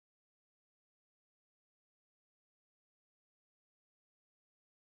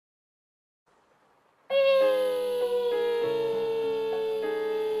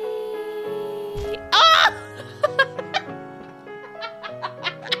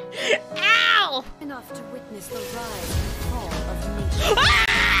enough to witness the rise and fall of nations.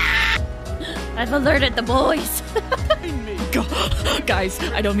 I've alerted the boys. Guys,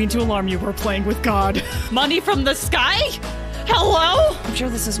 I don't mean to alarm you. We're playing with God. Money from the sky? Hello? I'm sure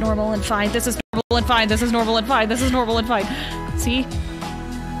this is normal and fine. This is normal and fine. This is normal and fine. This is normal and fine. See?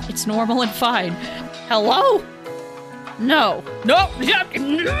 It's normal and fine. Hello? No. No.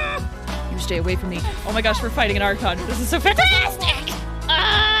 You stay away from me. Oh my gosh, we're fighting an Archon. This is so fantastic!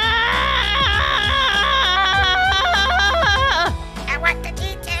 I want the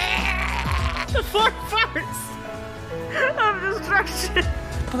details! The 4 farts of destruction.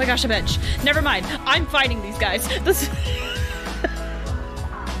 Oh my gosh, a bench. Never mind. I'm fighting these guys. This.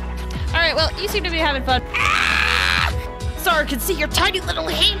 Alright, well, you seem to be having fun. Sorry, I can see your tiny little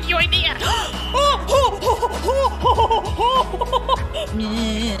hand joining in.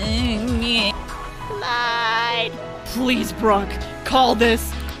 Lied. Please, Brock. Call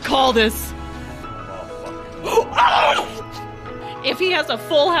this. Call this. If he has a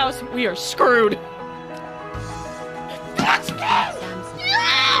full house, we are screwed.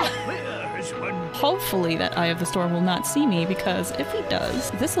 Hopefully that Eye of the Storm will not see me, because if he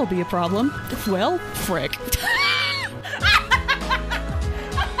does, this will be a problem. Well, frick.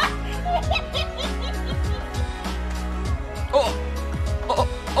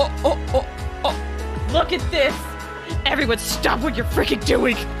 Look at this! Everyone stop what you're freaking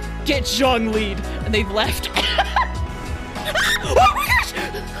doing! Get Zhong lead! And they've left. Oh my gosh!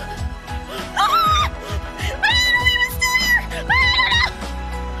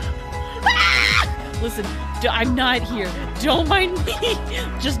 Listen, I'm not here. Don't mind me.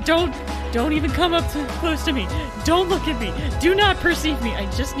 Just don't even come up too close to me. Don't look at me. Do not perceive me. I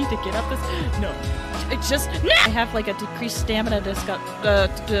just need to get up this. No. I have like a decreased stamina discussion.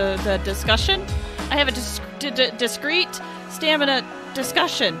 I have a discrete stamina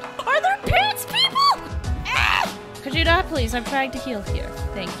discussion. Are there pants, people? Ah! Could you not, please? I'm trying to heal here.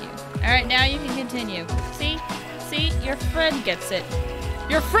 Thank you. All right, now you can continue. See? Your friend gets it.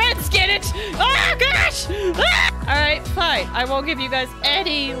 Your friends get it! Oh gosh! Ah! Alright, fine. I won't give you guys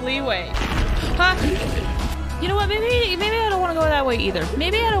any leeway. Huh? You know what? Maybe I don't want to go that way either.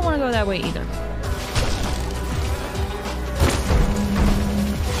 Maybe I don't want to go that way either.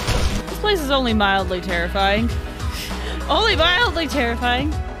 This place is only mildly terrifying. Only mildly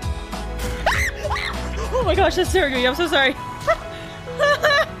terrifying. Oh my gosh, that's terrifying. I'm so sorry.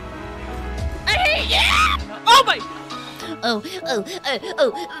 I hate you! Oh my... Oh,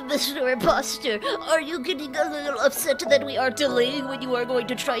 Mr. Imposter, are you getting a little upset that we are delaying when you are going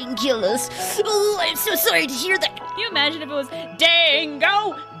to try and kill us? Oh, I'm so sorry to hear that. Can you imagine if it was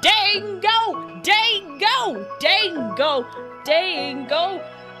Dango, Dango, Dango, Dango, Dango,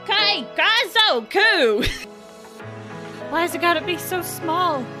 Kai, Kazo, Ku? Why has it gotta be so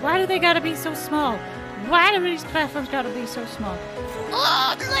small? Why do they gotta be so small? Why do these platforms gotta be so small?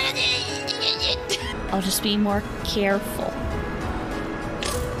 I'll just be more careful.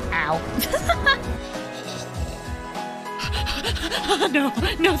 Ow.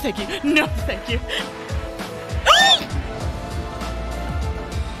 No, thank you. No, thank you.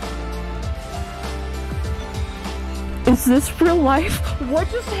 Is this real life? What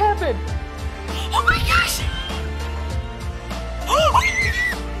just happened? Oh my gosh! Oh my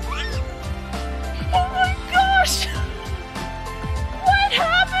gosh! What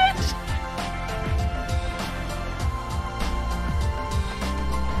happened?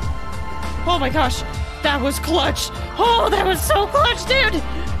 Oh my gosh, that was clutch. Oh, that was so clutch, dude.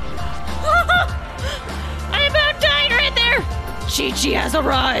 I about died right there. Chi-Chi has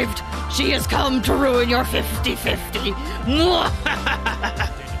arrived. She has come to ruin your 50-50.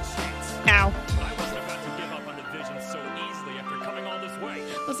 Ow.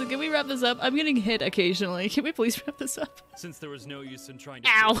 Listen, can we wrap this up? I'm getting hit occasionally. Can we please wrap this up? Since there was no use in trying to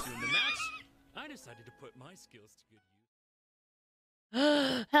Ow. face you in the match, I decided to put my skills to good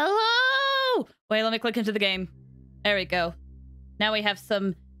use. Hello! Wait, let me click into the game. There we go. Now we have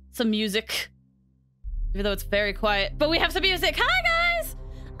some music. Even though it's very quiet, but we have some music. Hi, guys!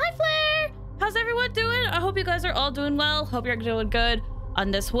 Hi, Flair! How's everyone doing? I hope you guys are all doing well. Hope you're doing good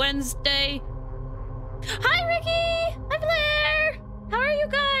on this Wednesday. Hi, Ricky! Hi, Flair! How are you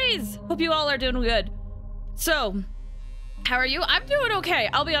guys? Hope you all are doing good. So, how are you? I'm doing okay.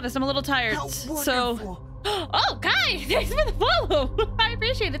 I'll be honest, I'm a little tired. So, oh, Kai! Thanks for the follow! I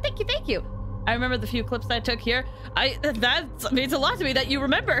appreciate it. Thank you. I remember the few clips that I took here. That means a lot to me that you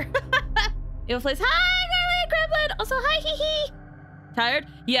remember. You'll place, hi, Girly Gremlin! Also, hi, hee hee! Tired?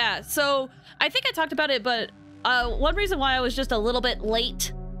 Yeah, so I think I talked about it, but one reason why I was just a little bit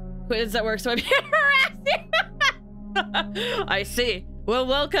late is at work, so I'm here harassing. I see. Well,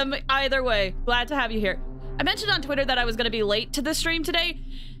 welcome either way. Glad to have you here. I mentioned on Twitter that I was going to be late to the stream today,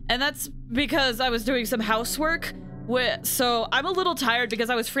 and that's because I was doing some housework. So I'm a little tired because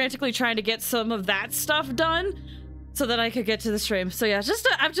I was frantically trying to get some of that stuff done so that I could get to the stream. So yeah,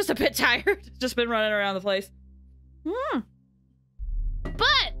 I'm just a bit tired. Just been running around the place.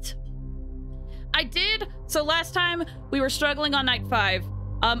 But I did. So last time we were struggling on night 5.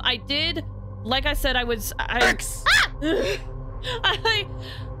 I did, like I said, I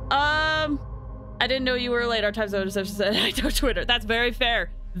didn't know you were late. Our time zone is said I know Twitter. That's very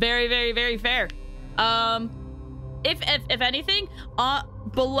fair. Very, very, very fair. If anything,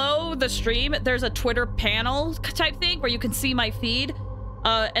 below the stream, there's a Twitter panel type thing where you can see my feed.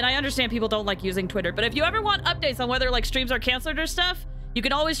 And I understand people don't like using Twitter, but if you ever want updates on whether like streams are canceled or stuff, you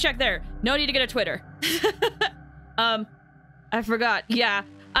can always check there. No need to get a Twitter. I forgot. Yeah,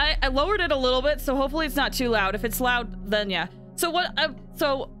 I lowered it a little bit, so hopefully it's not too loud. If it's loud, then yeah. So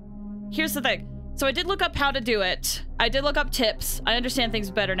so here's the thing. So I did look up how to do it. I did look up tips. I understand things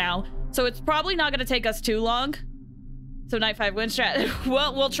better now. So it's probably not going to take us too long. So night 5 win strat.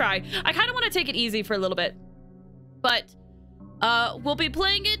 Well, we'll try. I kind of want to take it easy for a little bit. But we'll be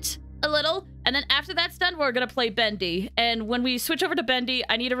playing it a little. And then after that's done, we're going to play Bendy. And when we switch over to Bendy,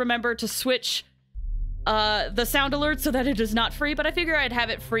 I need to remember to switch the sound alert so that it is not free. But I figure I'd have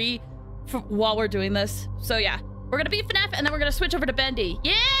it free while we're doing this. So yeah, we're going to beat FNAF and then we're going to switch over to Bendy.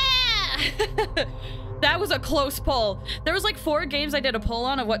 Yeah! That was a close pull. There was like 4 games I did a poll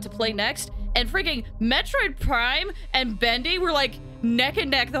on of what to play next, and freaking Metroid Prime and Bendy were like neck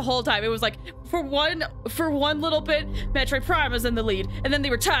and neck the whole time. It was like for one little bit, Metroid Prime was in the lead, and then they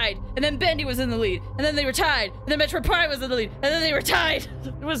were tied, and then Bendy was in the lead, and then they were tied, and then Metroid Prime was in the lead, and then they were tied.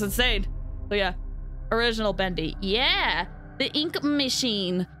 It was insane. So yeah, original Bendy. Yeah, the ink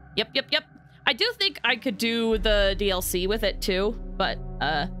machine. Yep. I do think I could do the DLC with it too, but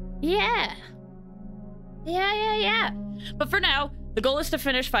yeah. But for now, the goal is to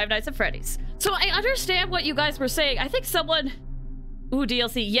finish Five Nights at Freddy's. So I understand what you guys were saying. I think someone... Ooh,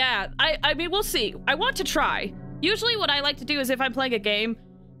 DLC. Yeah, I mean, we'll see. I want to try. Usually what I like to do is if I'm playing a game,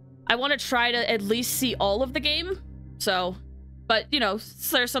 I want to try to at least see all of the game. So, but, you know,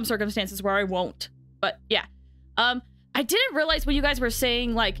 there's some circumstances where I won't. But, yeah. I didn't realize when you guys were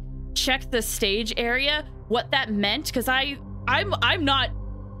saying, like, check the stage area, what that meant, because I'm not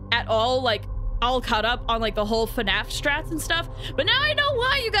at all, like, all caught up on like the whole FNAF strats and stuff, but now I know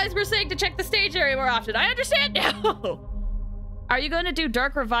why you guys were saying to check the stage area more often. I understand now. Are you going to do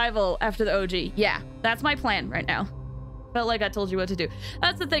Dark Revival after the OG? Yeah, that's my plan right now. Felt like I told you what to do.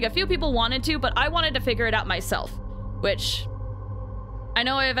 That's the thing. A few people wanted to, but I wanted to figure it out myself, which I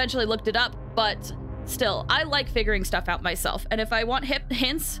know I eventually looked it up, but still, I like figuring stuff out myself. And if I want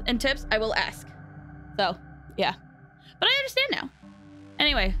hints and tips, I will ask. So, yeah. But I understand now.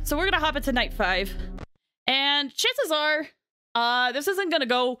 Anyway, so we're gonna hop into night 5, and chances are, this isn't gonna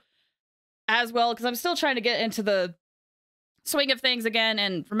go as well because I'm still trying to get into the swing of things again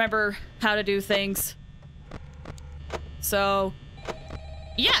and remember how to do things. So,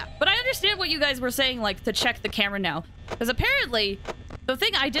 yeah, but I understand what you guys were saying, like, to check the camera now, because apparently, the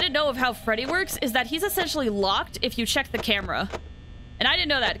thing I didn't know of how Freddy works is that he's essentially locked if you check the camera, and I didn't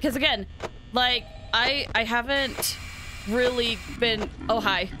know that, because again, like, I haven't really been... Oh,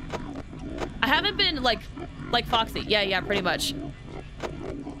 hi. I haven't been, like Foxy. Yeah, pretty much.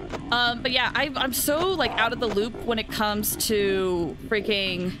 But yeah, I'm so, like, out of the loop when it comes to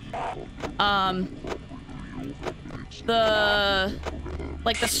freaking, the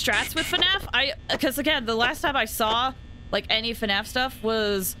strats with FNAF. Because, again, the last time I saw, like, any FNAF stuff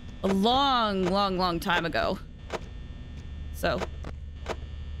was a long time ago. So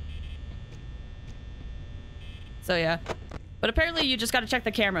yeah. But apparently you just gotta check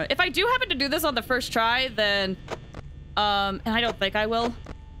the camera. If I do happen to do this on the first try, then, and I don't think I will,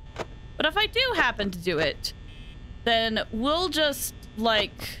 but if I do happen to do it, then we'll just,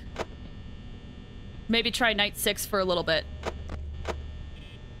 like, maybe try night 6 for a little bit.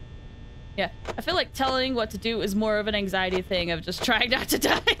 Yeah, I feel like telling what to do is more of an anxiety thing of just trying not to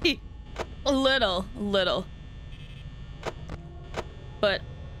die. A little. But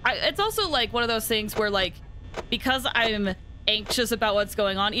it's also, like, one of those things where, like, because I'm anxious about what's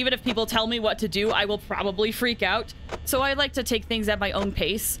going on, even if people tell me what to do, I will probably freak out. So I like to take things at my own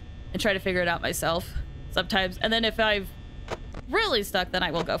pace and try to figure it out myself sometimes. And then if I've really stuck, then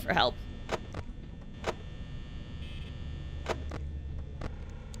I will go for help.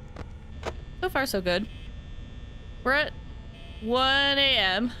 So far, so good. We're at 1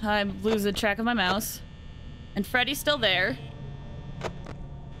 a.m. I'm losing track of my mouse. And Freddy's still there.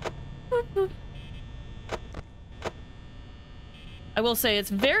 Boop, boop. I will say it's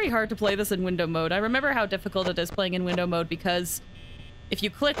very hard to play this in window mode. I remember how difficult it is playing in window mode because if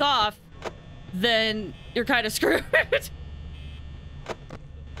you click off, then you're kind of screwed.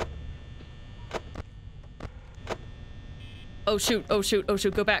 Oh shoot, oh shoot, oh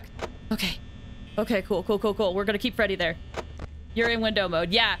shoot, go back. Okay. Okay, cool, cool, cool, cool. We're gonna keep Freddy there. You're in window mode.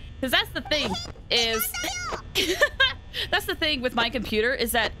 Yeah, because that's the thing is... that's the thing with my computer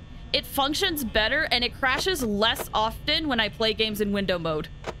is that it functions better and it crashes less often when I play games in window mode.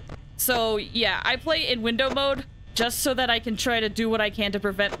 So yeah, I play in window mode just so that I can try to do what I can to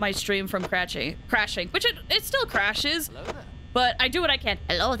prevent my stream from crashing, which it still crashes, but I do what I can.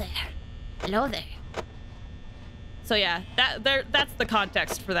 Hello there. Hello there. So yeah, that's the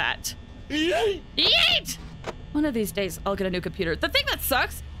context for that. Yeet! One of these days, I'll get a new computer. The thing that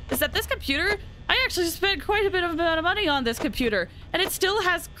sucks is that this computer, I actually spent quite a bit of amount of money on this computer, and it still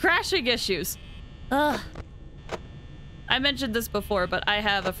has crashing issues. Ugh. I mentioned this before, but I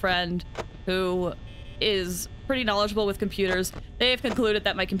have a friend who is pretty knowledgeable with computers. They have concluded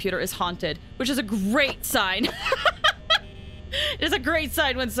that my computer is haunted, which is a great sign. It is a great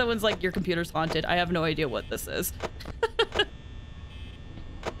sign when someone's like, your computer's haunted. I have no idea what this is.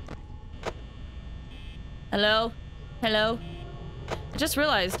 Hello? Hello? I just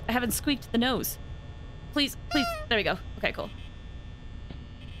realized I haven't squeaked the nose. Please, please. There we go. Okay, cool.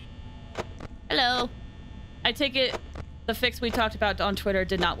 Hello? I take it the fix we talked about on Twitter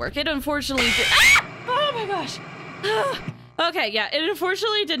did not work. It unfortunately did. Ah! Oh my gosh. Okay, yeah, it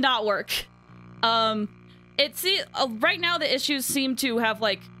unfortunately did not work. Right now the issues seem to have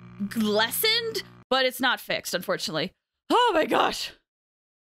like lessened, but it's not fixed, unfortunately. Oh my gosh.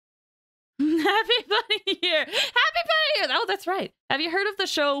 Happy Bunny Year! Happy Bunny Year! Oh, that's right. Have you heard of the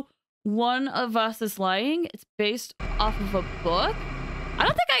show One of Us is Lying? It's based off of a book. I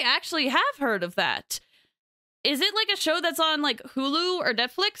don't think I actually have heard of that. Is it like a show that's on like Hulu or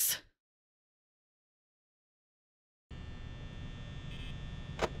Netflix?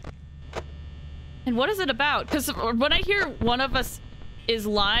 And what is it about? Because when I hear One of Us is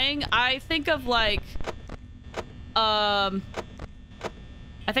Lying, I think of like,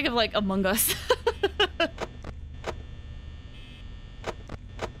 Among Us.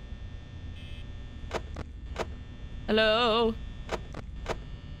 Hello.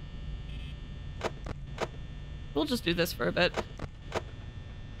 We'll just do this for a bit.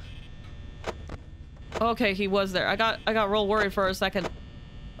 Okay, he was there. I got real worried for a second.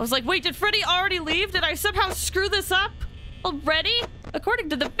 I was like, wait, did Freddy already leave? Did I somehow screw this up already? According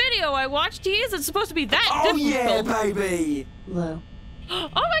to the video I watched, he isn't supposed to be that difficult. Yeah, baby! Low. Oh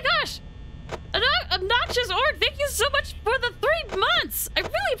my gosh! Obnoxious Orc, thank you so much for the 3 months! I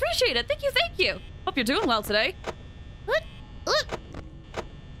really appreciate it. Thank you, thank you. Hope you're doing well today. What?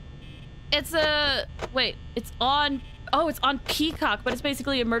 It's wait, it's on... Oh, it's on Peacock, but it's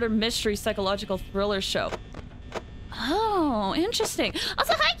basically a murder mystery psychological thriller show. Oh, interesting.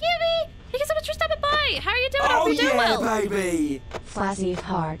 Also, hi, Cutie! Thank you so much for stopping by. How are you doing? Hope you're doing well. Baby! Flashy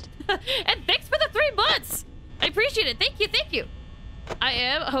heart. And thanks for the 3 months! I appreciate it. Thank you, thank you. I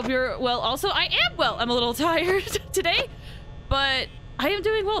am. Hope you're well also. I am well. I'm a little tired today, but I am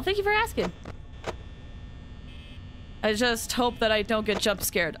doing well. Thank you for asking. I just hope that I don't get jump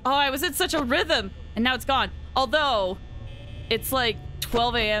scared. Oh, I was in such a rhythm, and now it's gone. Although, it's like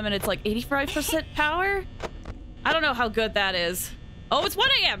 12 a.m. and it's like 85% power. I don't know how good that is. Oh, it's 1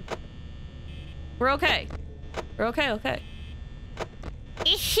 a.m. We're okay. We're okay, okay.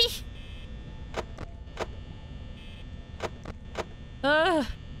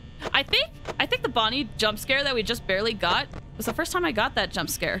 I think the Bonnie jump scare that we just barely got was the first time I got that jump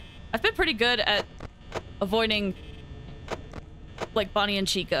scare. I've been pretty good at avoiding like Bonnie and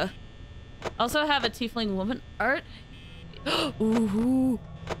Chica. Also have a tiefling woman art. Ooh,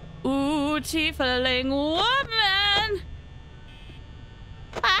 ooh, tiefling woman.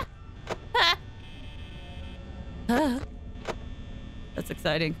 Ah. Ah. Ah. That's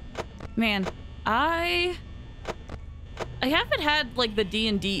exciting, man. I haven't had like the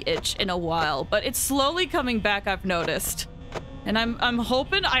D&D itch in a while, but it's slowly coming back, I've noticed. And I'm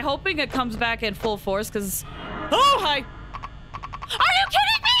hoping it comes back in full force because oh hi. Are you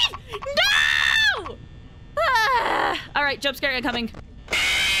kidding me? No! Ah! All right, jump scare incoming.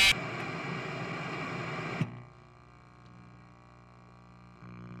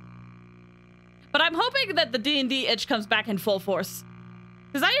 But I'm hoping that the D&D itch comes back in full force.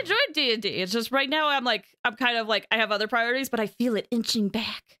 Because I enjoyed D&D. It's just right now I'm kind of like, I have other priorities, but I feel it inching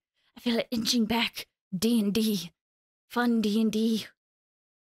back. I feel it inching back. D&D. Fun D&D.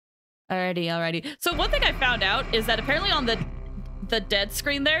 Alrighty. So one thing I found out is that apparently on the dead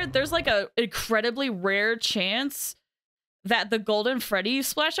screen there's like a incredibly rare chance that the golden Freddy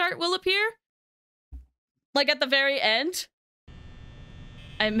splash art will appear. Like at the very end.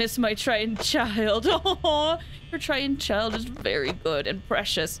 I miss my Triton child. Oh, your Triton child is very good and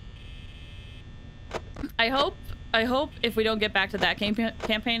precious. I hope if we don't get back to that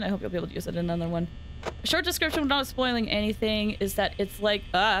campaign, I hope you'll be able to use it in another one. A short description without spoiling anything is that it's like,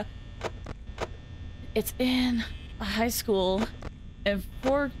 it's in a high school and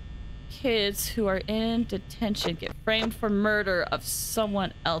 4 kids who are in detention get framed for murder of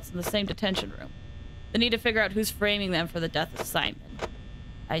someone else in the same detention room. They need to figure out who's framing them for the death of Simon.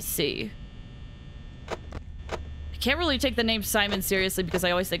 I see. I can't really take the name Simon seriously because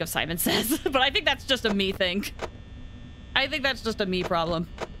I always think of Simon Says, but I think that's just a me thing. I think that's just a me problem.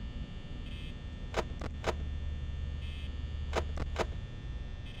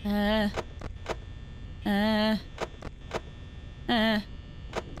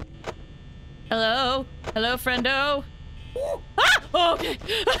 Hello? Hello, friendo? Ah! Oh, okay.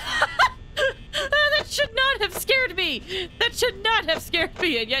 That should not have scared me. That should not have scared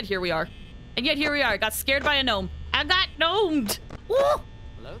me. And yet here we are. And yet here we are. I got scared by a gnome. I got gnomed. Woo!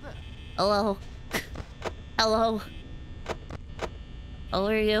 Hello there. Hello. Hello. How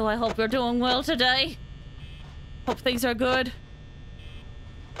are you? I hope you're doing well today. Hope things are good.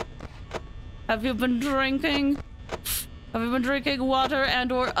 Have you been drinking? Have you been drinking water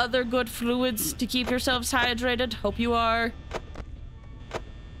and or other good fluids to keep yourselves hydrated? Hope you are.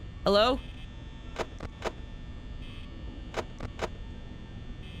 Hello?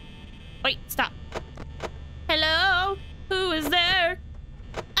 Wait, stop. Hello? Who is there?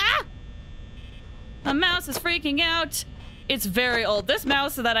 Ah! My mouse is freaking out. It's very old. This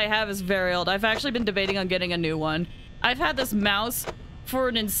mouse that I have is very old. I've actually been debating on getting a new one. I've had this mouse for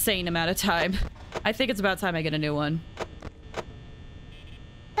an insane amount of time. I think it's about time I get a new one.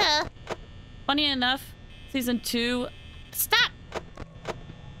 Funny enough, season 2... Stop!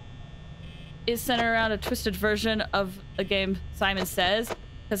 Is centered around a twisted version of a game Simon Says.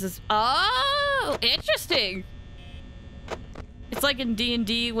 Because it's... Oh! Interesting! It's like in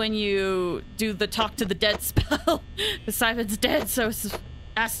D&D when you do the talk to the dead spell. The Simon's dead, so it's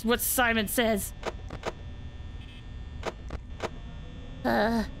ask what Simon says.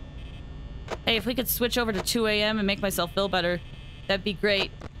 Hey, if we could switch over to 2 a.m. and make myself feel better, that'd be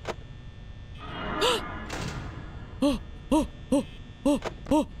great.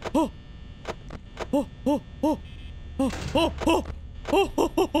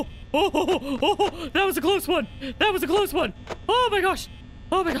 That was a close one. That was a close one. Oh my gosh.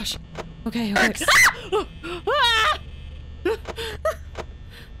 Oh my gosh. Okay, okay.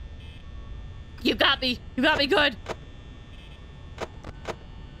 You got me. You got me good.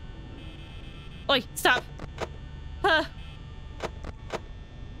 Oi, stop.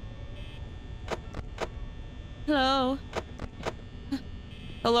 Hello?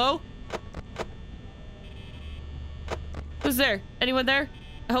 Hello? Who's there? Anyone there?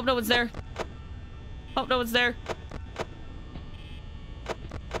 I hope no one's there. Hope no one's there.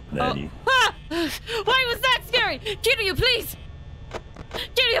 Nanny. Oh. Ah! Why was that scary? Kiryu, please!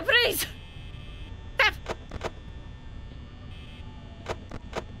 Kiryu, please! Stop!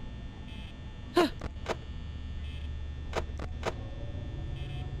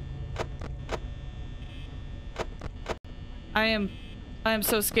 I am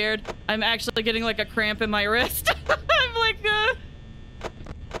so scared. I'm actually getting like a cramp in my wrist. I'm like, Hey!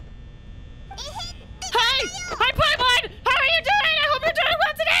 Hi, Paimon! How are you doing? I hope you're doing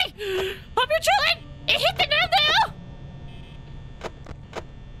well today! Hope you're chilling! It hit the nail!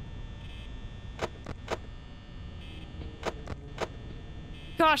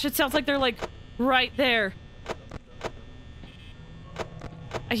 Gosh, it sounds like they're like right there.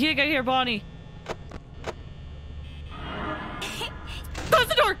 I think I hear Bonnie. Close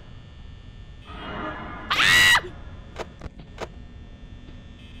the door! Ah!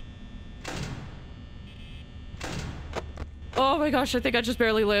 Oh my gosh, I think I just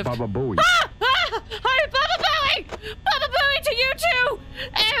barely lived. Baba Booey. Ah! Ah! Hi, Baba Booey! Baba Booey to you too!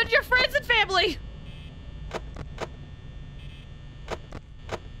 And your friends and family!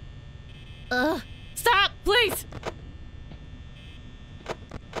 Stop, please!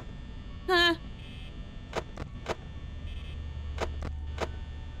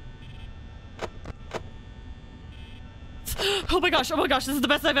 Oh my gosh, this is the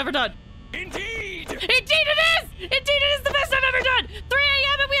best I've ever done. Indeed! Indeed it is! Indeed it is the best I've ever done! 3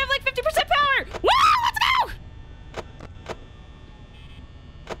 a.m. and we have like 50% power! Woo! Let's go!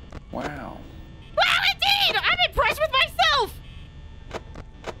 Wow. Wow, indeed! I'm impressed with myself!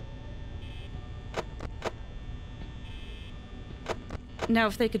 Now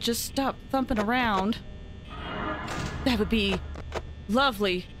if they could just stop thumping around. That would be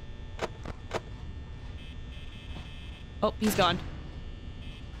lovely. Oh, he's gone.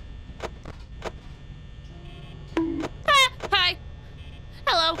 Ah, hi.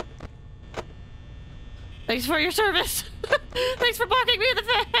 Hello. Thanks for your service. Thanks for blocking me in the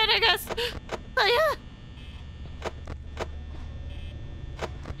head, I guess. Oh, yeah.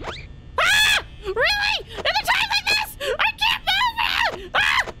 Ah! Really? In a time like this? I can't move it!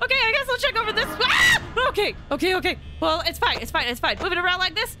 Ah! Okay, I guess I'll check over this. Ah! Okay. Well, it's fine. Moving around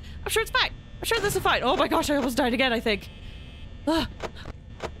like this, I'm sure it's fine. I'm sure this is fine. Oh my gosh, I almost died again, I think. Ah.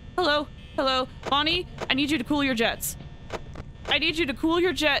 Hello. Bonnie, I need you to cool your jets.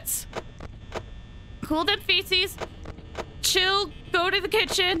 Cool them feces. Chill, go to the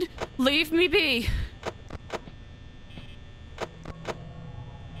kitchen, leave me be.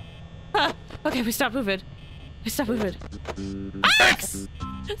 Okay, we stop moving. Alex!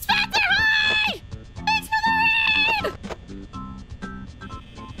 Spencer, hi! Thanks for the raid!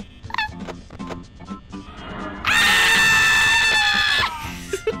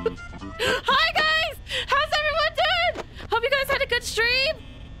 Hi, guys! How's everyone doing? Hope you guys had a good stream.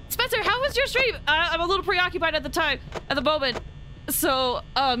 Spencer, how was your stream? I'm a little preoccupied at the moment. So,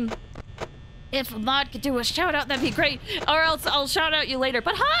 if Mod could do a shout out, that'd be great. Or else I'll shout out you later.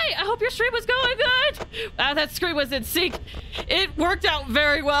 But hi, I hope your stream was going good. That scream was in sync. It worked out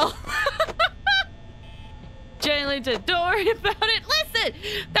very well. Genuinely, don't worry about it. Listen,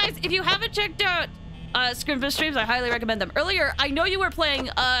 guys, if you haven't checked out Scrimba streams, I highly recommend them. Earlier, I know you were playing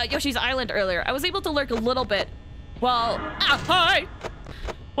Yoshi's Island earlier. I was able to lurk a little bit while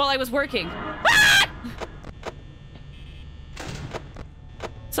I was working. Ah!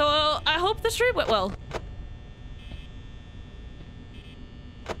 So I hope the stream went well.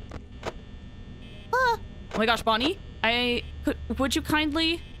 Oh my gosh, Bonnie, would you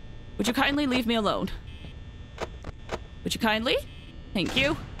kindly leave me alone? Would you kindly? Thank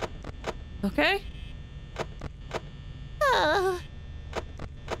you. Okay.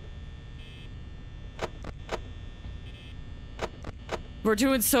 We're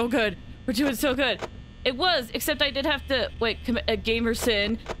doing so good. It was, except I did have to, commit a gamer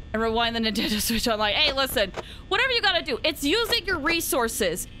sin and rewind the Nintendo Switch Online. Hey, listen, whatever you gotta do, it's using your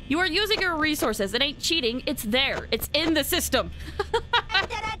resources. You are using your resources. It ain't cheating. It's there. It's in the system.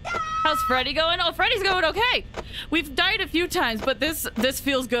 How's Freddy going? Oh, Freddy's going okay. We've died a few times, but this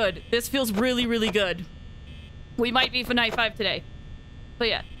feels good. This feels really, really good. We might be for night 5 today. But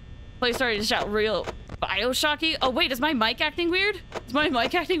yeah, play started to shout real Bioshocky. Oh, wait, is my mic acting weird?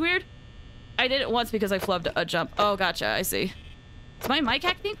 I did it once because I flubbed a jump. Oh, gotcha. I see. Is my mic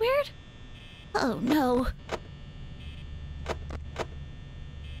acting weird? Oh, no.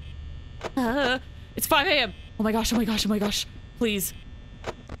 It's 5 a.m. Oh my gosh. Please.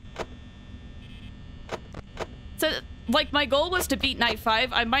 So, my goal was to beat night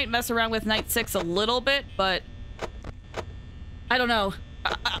 5. I might mess around with night 6 a little bit, but I don't know.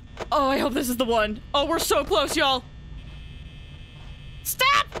 Oh, I hope this is the one. Oh, we're so close, y'all.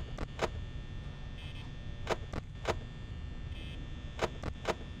 Stop!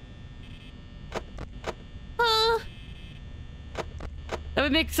 That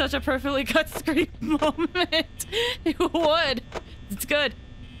would make such a perfectly cut screen moment. It would. It's good.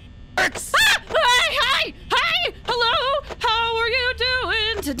 Works. Ah! Hi! Hello! How are you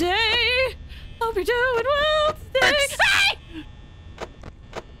doing today? Hope you're doing well today. Works. Hi!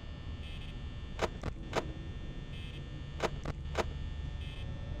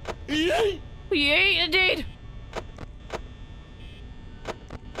 Yay! Yay, indeed!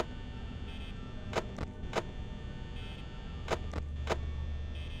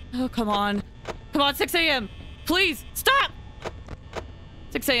 Oh, come on. 6 a.m. Please, stop!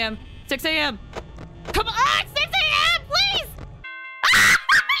 6 a.m. Come on, 6 a.m., please! Ah!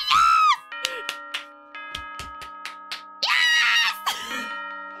 Yes!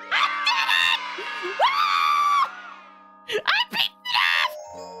 I did it! Woo! I beat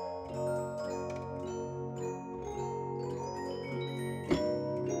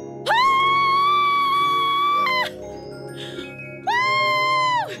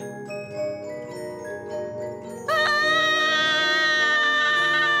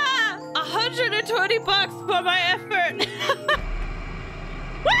 $120 for my effort. Woo!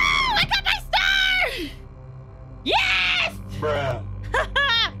 I got my star! Yes! Bruh.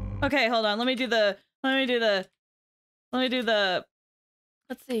 Okay, hold on. Let me do the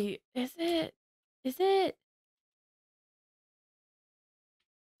let's see. Is it?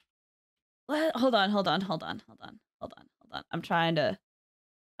 Hold on. I'm trying to.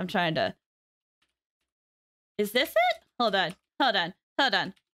 Is this it? Hold on.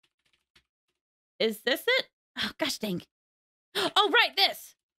 Is this it? Oh, gosh dang. Oh, right,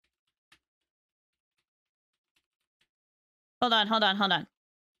 this. Hold on.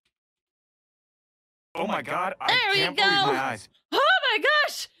 Oh my god, I There we can't believe go. my eyes. Oh my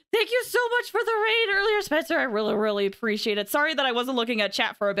gosh! Thank you so much for the raid earlier, Spencer. I really, really appreciate it. Sorry that I wasn't looking at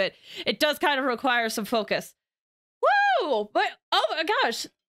chat for a bit. It does kind of require some focus. Woo! But, oh my gosh.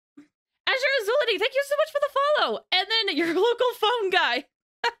 Azure Azulity, thank you so much for the follow. And then your local phone guy.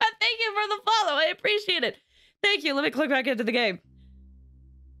 Thank you for the follow. I appreciate it. Thank you. Let me click back into the game.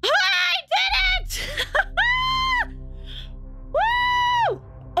 I did it! Woo!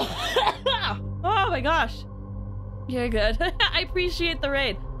 Oh my gosh. You're good. I appreciate the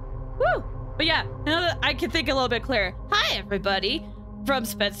raid. Woo! But yeah, now that I can think a little bit clearer. Hi, everybody. From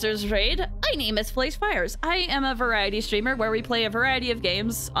Spencer's Raid, my name is Blaze Fires. I am a variety streamer where we play a variety of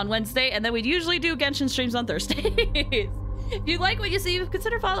games on Wednesday, and then we usually do Genshin streams on Thursdays. If you like what you see,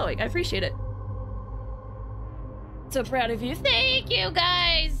 consider following. I appreciate it. So proud of you. Thank you,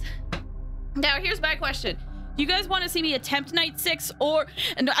 guys. Now, here's my question. Do you guys want to see me attempt Night 6, or...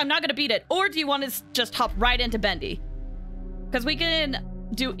 And I'm not going to beat it. Or do you want to just hop right into Bendy? Because we can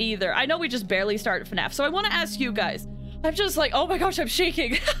do either. I know we just barely started FNAF, so I want to ask you guys. I'm just like, oh my gosh, I'm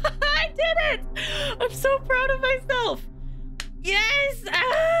shaking. I did it! I'm so proud of myself. Yes!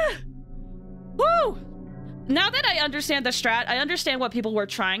 Ah! Woo! Now that I understand the strat, I understand what people were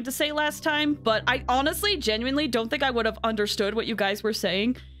trying to say last time, but I honestly, genuinely don't think I would have understood what you guys were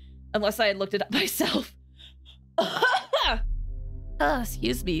saying unless I had looked it up myself.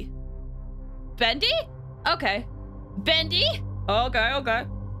 Excuse me. Bendy? Okay. Bendy? Okay.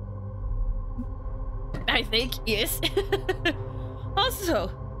 I think, yes.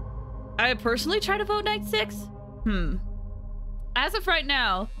 Also, I personally try to vote Night 6. As of right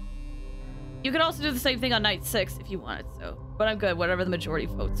now, you could also do the same thing on Night 6 if you wanted so. But I'm good, whatever the majority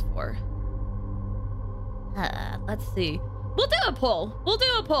votes for. Let's see. We'll do a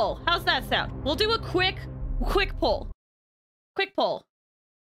poll. How's that sound? We'll do a quick poll. Quick poll.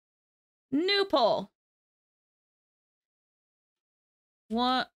 New poll.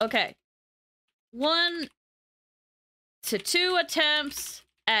 Okay. 1 to 2 attempts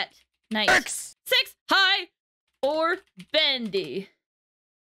at Night 6. Hi! Or Bendy.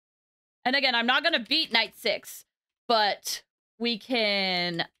 And again, I'm not gonna beat Night 6, but we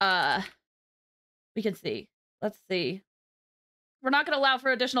can see. Let's see. We're not gonna allow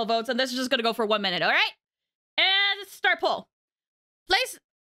for additional votes, and this is just gonna go for 1 minute, alright? And start poll. Place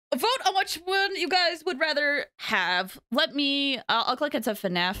vote on which one you guys would rather have. Let me I'll click into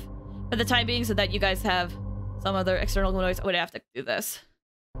FNAF for the time being so that you guys have some other external noise. I would have to do this.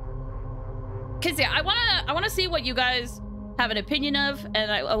 Cause yeah, I wanna see what you guys have an opinion of,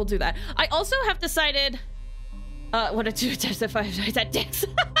 and I will do that. I also have decided what to do to if I said dicks.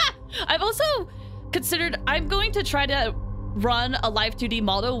 I've also considered I'm going to try to run a live 2D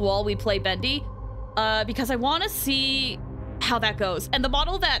model while we play Bendy, because I want to see how that goes. And the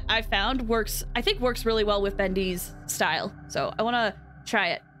model that I found I think works really well with Bendy's style. So I want to try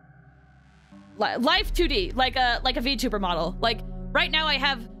it. Live 2D, like a VTuber model. Like right now I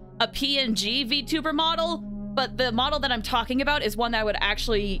have a PNG VTuber model, but the model that I'm talking about is one that would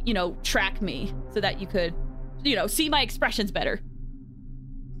actually, you know, track me so that you could, you know, see my expressions better.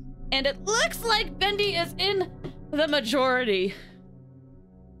 And it looks like Bendy is in the majority.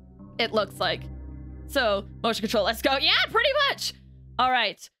 It looks like. So, motion control, let's go. Yeah, pretty much. All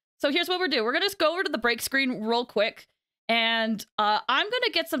right. So here's what we're doing. We're going to just go over to the break screen real quick. And I'm going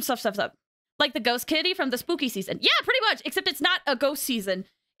to get some stuff up. Like the Ghost Kitty from the spooky season. Yeah, pretty much. Except it's not a ghost season.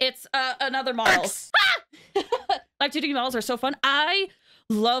 It's another model. Live 2D models are so fun. I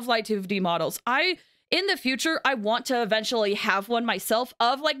love live 2D models. In the future, I want to eventually have one myself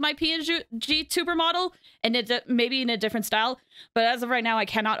of like my PNG tuber model, and maybe in a different style. But as of right now, I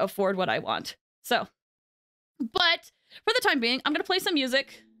cannot afford what I want. So, but for the time being, I'm going to play some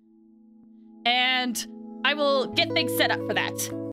music, and I will get things set up for that.